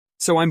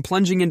So I'm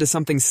plunging into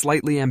something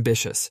slightly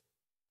ambitious.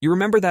 You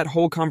remember that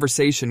whole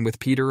conversation with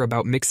Peter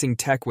about mixing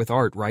tech with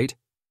art, right?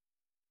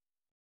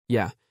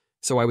 Yeah,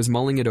 so I was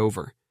mulling it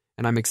over,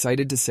 and I'm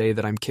excited to say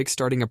that I'm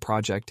kickstarting a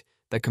project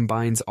that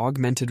combines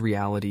augmented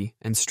reality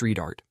and street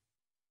art.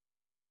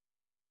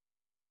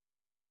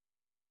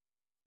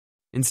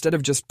 Instead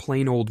of just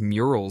plain old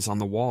murals on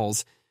the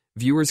walls,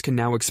 viewers can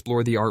now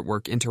explore the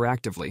artwork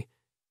interactively,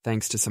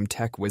 thanks to some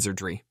tech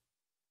wizardry.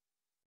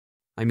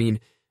 I mean,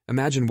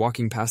 imagine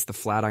walking past the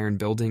Flatiron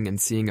Building and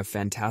seeing a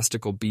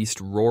fantastical beast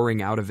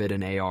roaring out of it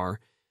in AR.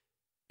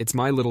 It's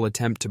my little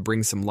attempt to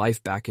bring some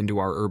life back into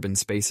our urban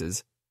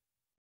spaces.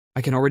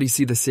 I can already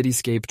see the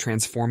cityscape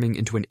transforming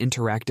into an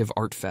interactive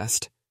art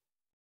fest.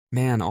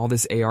 Man, all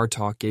this AR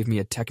talk gave me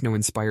a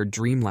techno-inspired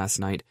dream last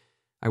night.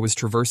 I was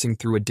traversing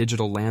through a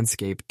digital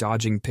landscape,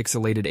 dodging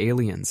pixelated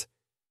aliens.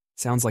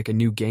 Sounds like a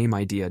new game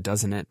idea,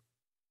 doesn't it?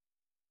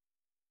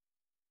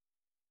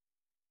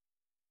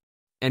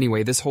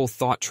 Anyway, this whole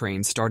thought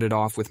train started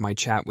off with my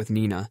chat with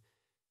Nina.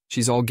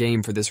 She's all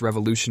game for this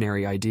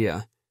revolutionary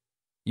idea.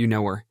 You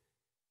know her.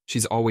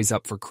 She's always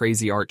up for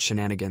crazy art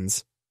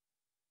shenanigans.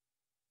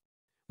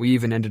 We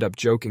even ended up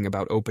joking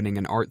about opening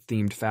an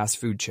art-themed fast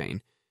food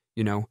chain.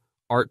 You know,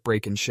 Art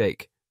Break and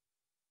Shake.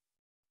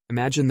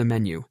 Imagine the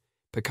menu.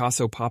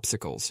 Picasso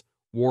popsicles,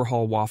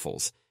 Warhol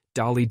waffles,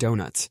 Dali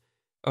donuts.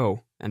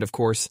 Oh, and of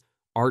course,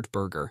 Art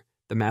Burger,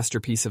 the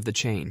masterpiece of the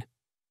chain.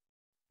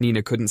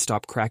 Nina couldn't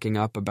stop cracking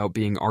up about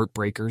being art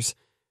breakers,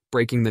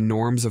 breaking the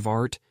norms of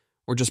art,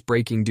 or just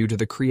breaking due to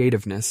the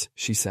creativeness,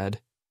 she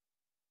said.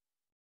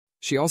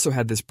 She also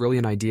had this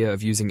brilliant idea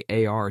of using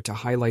AR to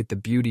highlight the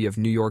beauty of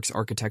New York's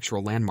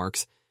architectural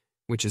landmarks,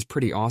 which is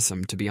pretty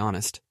awesome, to be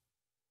honest.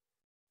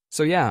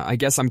 So yeah, I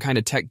guess I'm kind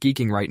of tech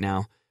geeking right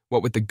now,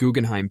 what with the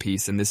Guggenheim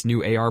piece and this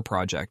new AR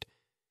project.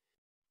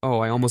 Oh,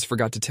 I almost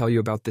forgot to tell you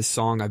about this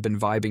song I've been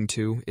vibing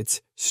to.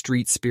 It's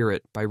Street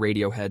Spirit by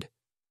Radiohead.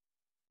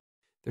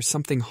 There's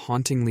something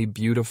hauntingly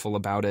beautiful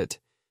about it.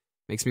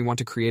 Makes me want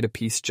to create a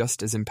piece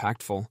just as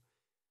impactful.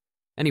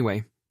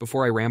 Anyway,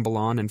 before I ramble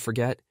on and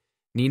forget,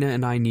 Nina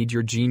and I need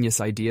your genius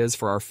ideas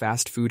for our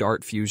fast food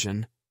art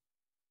fusion.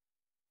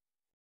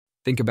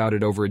 Think about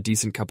it over a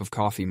decent cup of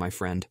coffee, my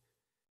friend.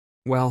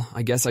 Well,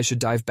 I guess I should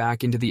dive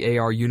back into the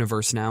AR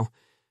universe now.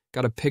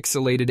 Got a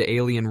pixelated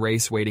alien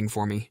race waiting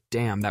for me.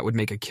 Damn, that would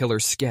make a killer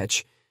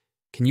sketch.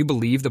 Can you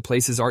believe the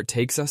places art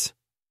takes us?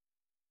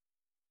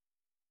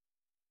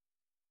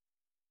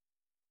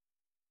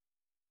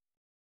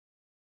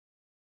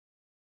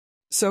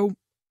 So,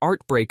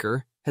 Art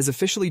Breaker has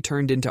officially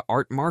turned into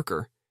Art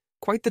Marker.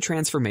 Quite the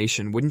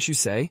transformation, wouldn't you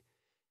say?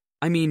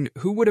 I mean,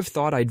 who would have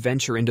thought I'd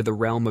venture into the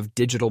realm of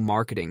digital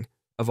marketing,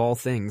 of all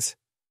things?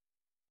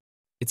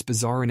 It's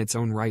bizarre in its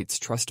own rights,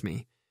 trust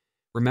me.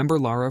 Remember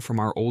Lara from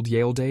our old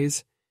Yale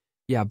days?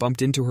 Yeah,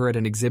 bumped into her at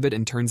an exhibit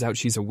and turns out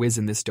she's a whiz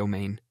in this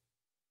domain.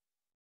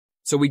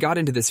 So we got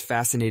into this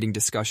fascinating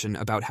discussion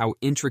about how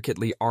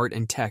intricately art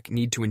and tech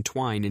need to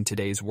entwine in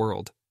today's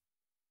world.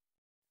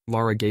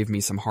 Lara gave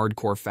me some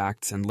hardcore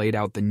facts and laid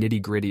out the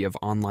nitty-gritty of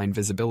online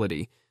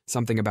visibility,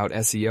 something about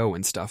SEO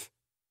and stuff.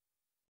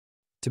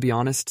 To be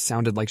honest,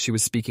 sounded like she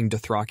was speaking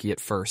Dothraki at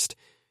first.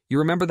 You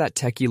remember that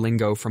techie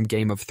lingo from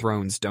Game of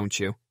Thrones, don't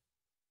you?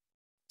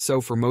 So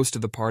for most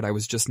of the part I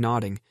was just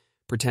nodding,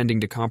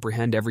 pretending to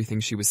comprehend everything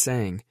she was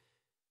saying.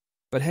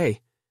 But hey,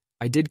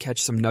 I did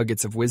catch some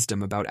nuggets of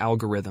wisdom about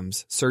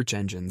algorithms, search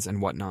engines,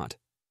 and whatnot.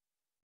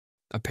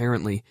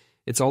 Apparently,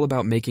 it's all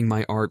about making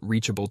my art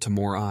reachable to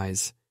more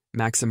eyes,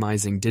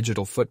 maximizing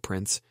digital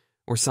footprints,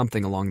 or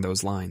something along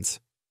those lines.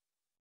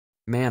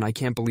 Man, I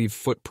can't believe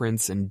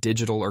footprints and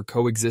digital are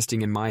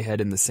coexisting in my head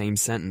in the same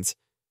sentence.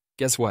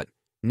 Guess what?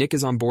 Nick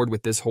is on board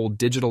with this whole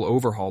digital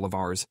overhaul of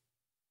ours.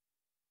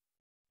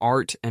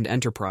 Art and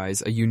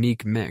enterprise, a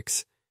unique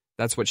mix.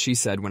 That's what she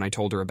said when I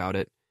told her about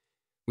it.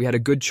 We had a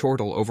good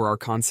chortle over our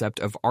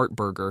concept of Art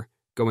Burger,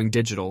 going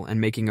digital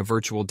and making a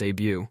virtual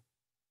debut.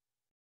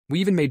 We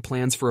even made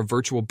plans for a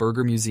virtual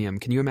burger museum,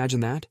 can you imagine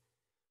that?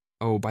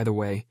 Oh, by the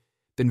way,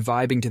 been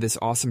vibing to this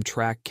awesome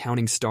track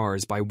Counting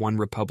Stars by One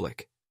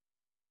Republic.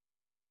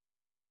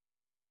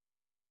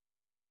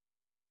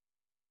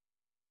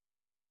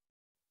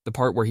 The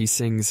part where he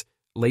sings,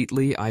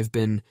 "Lately I've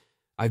been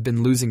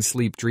losing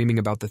sleep dreaming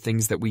about the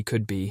things that we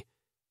could be,"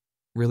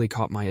 really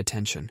caught my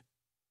attention.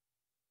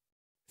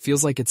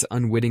 Feels like it's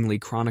unwittingly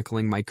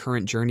chronicling my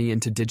current journey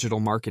into digital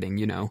marketing,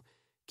 you know.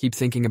 Keep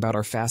thinking about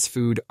our fast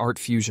food art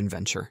fusion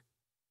venture.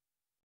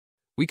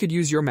 We could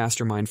use your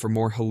mastermind for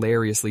more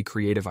hilariously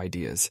creative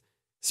ideas.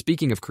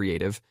 Speaking of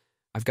creative,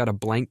 I've got a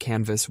blank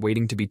canvas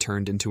waiting to be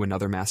turned into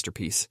another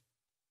masterpiece.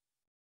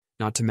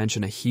 Not to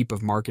mention a heap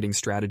of marketing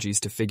strategies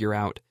to figure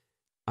out.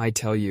 I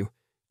tell you,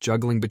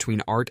 juggling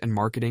between art and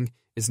marketing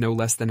is no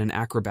less than an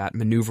acrobat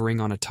maneuvering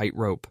on a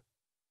tightrope.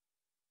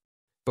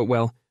 But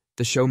well,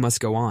 the show must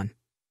go on,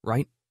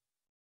 right?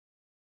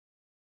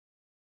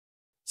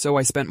 So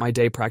I spent my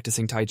day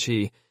practicing Tai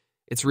Chi.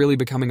 It's really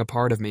becoming a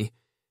part of me,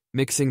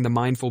 mixing the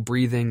mindful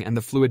breathing and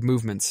the fluid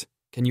movements.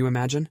 Can you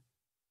imagine?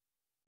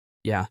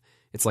 Yeah,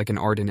 it's like an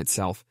art in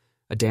itself,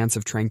 a dance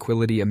of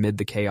tranquility amid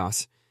the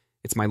chaos.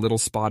 It's my little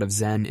spot of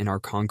zen in our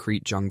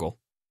concrete jungle.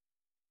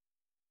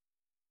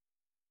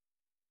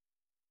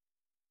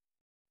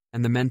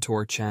 And the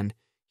mentor, Chen,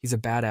 he's a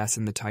badass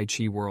in the Tai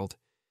Chi world.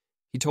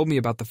 He told me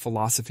about the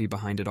philosophy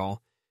behind it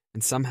all,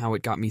 and somehow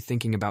it got me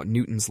thinking about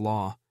Newton's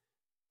law.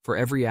 For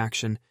every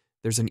action,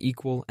 there's an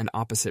equal and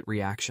opposite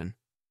reaction.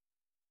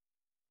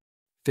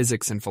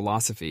 Physics and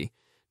philosophy,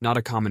 not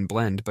a common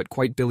blend, but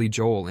quite Billy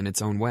Joel in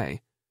its own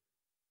way.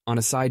 On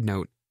a side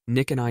note,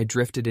 Nick and I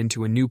drifted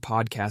into a new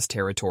podcast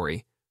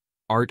territory,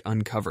 Art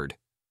Uncovered.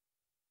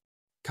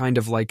 Kind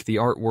of like the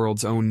art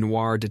world's own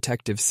noir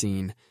detective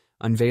scene,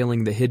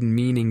 unveiling the hidden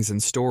meanings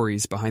and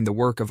stories behind the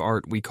work of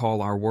art we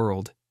call our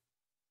world.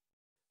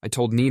 I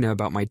told Nina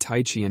about my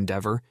Tai Chi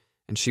endeavor,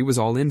 and she was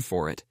all in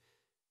for it.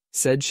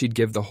 Said she'd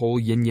give the whole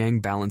yin-yang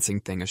balancing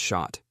thing a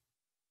shot.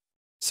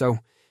 So,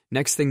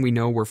 next thing we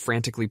know, we're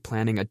frantically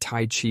planning a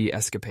Tai Chi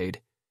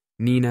escapade.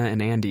 Nina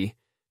and Andy,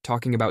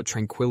 talking about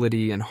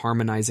tranquility and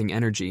harmonizing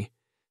energy.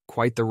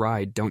 Quite the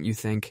ride, don't you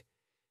think?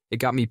 It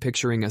got me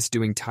picturing us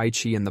doing Tai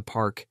Chi in the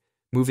park,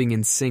 moving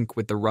in sync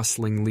with the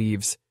rustling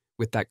leaves,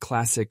 with that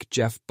classic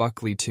Jeff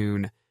Buckley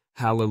tune,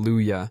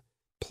 Hallelujah,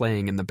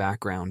 playing in the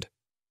background.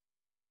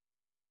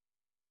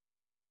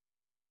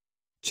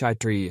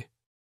 Chaitri.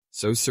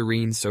 So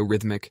serene, so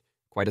rhythmic,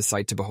 quite a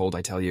sight to behold,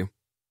 I tell you.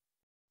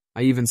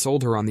 I even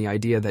sold her on the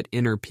idea that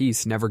inner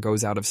peace never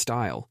goes out of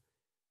style.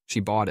 She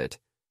bought it,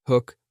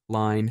 hook,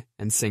 line,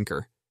 and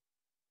sinker.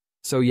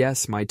 So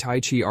yes, my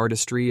Tai Chi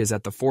artistry is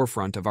at the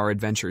forefront of our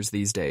adventures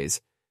these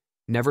days.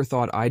 Never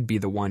thought I'd be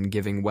the one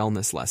giving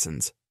wellness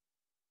lessons.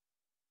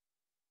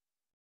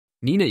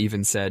 Nina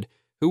even said,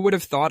 "Who would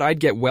have thought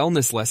I'd get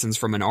wellness lessons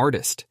from an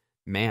artist?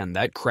 Man,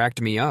 that cracked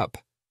me up."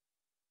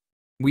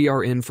 We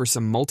are in for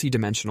some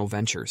multi-dimensional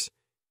ventures.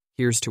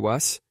 Here's to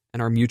us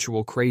and our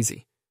mutual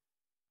crazy.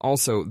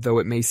 Also, though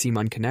it may seem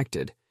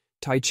unconnected,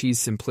 Tai Chi's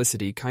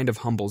simplicity kind of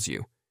humbles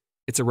you.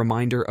 It's a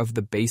reminder of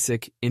the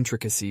basic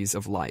intricacies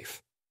of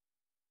life.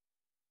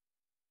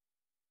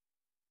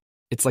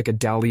 It's like a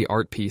Dali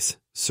art piece,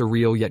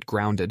 surreal yet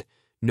grounded,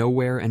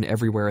 nowhere and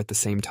everywhere at the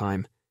same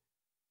time.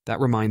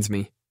 That reminds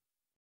me,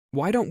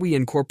 why don't we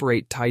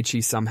incorporate Tai Chi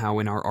somehow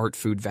in our art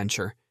food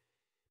venture?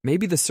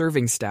 Maybe the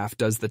serving staff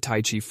does the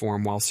Tai Chi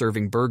form while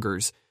serving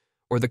burgers,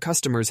 or the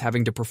customers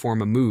having to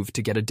perform a move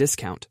to get a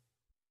discount.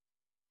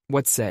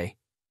 What say?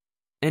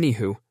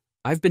 Anywho,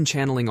 I've been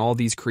channeling all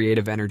these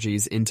creative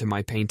energies into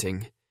my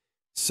painting,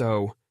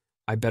 so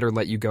I better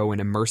let you go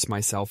and immerse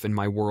myself in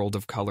my world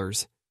of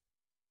colors.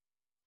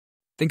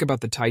 Think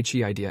about the Tai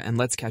Chi idea and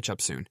let's catch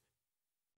up soon.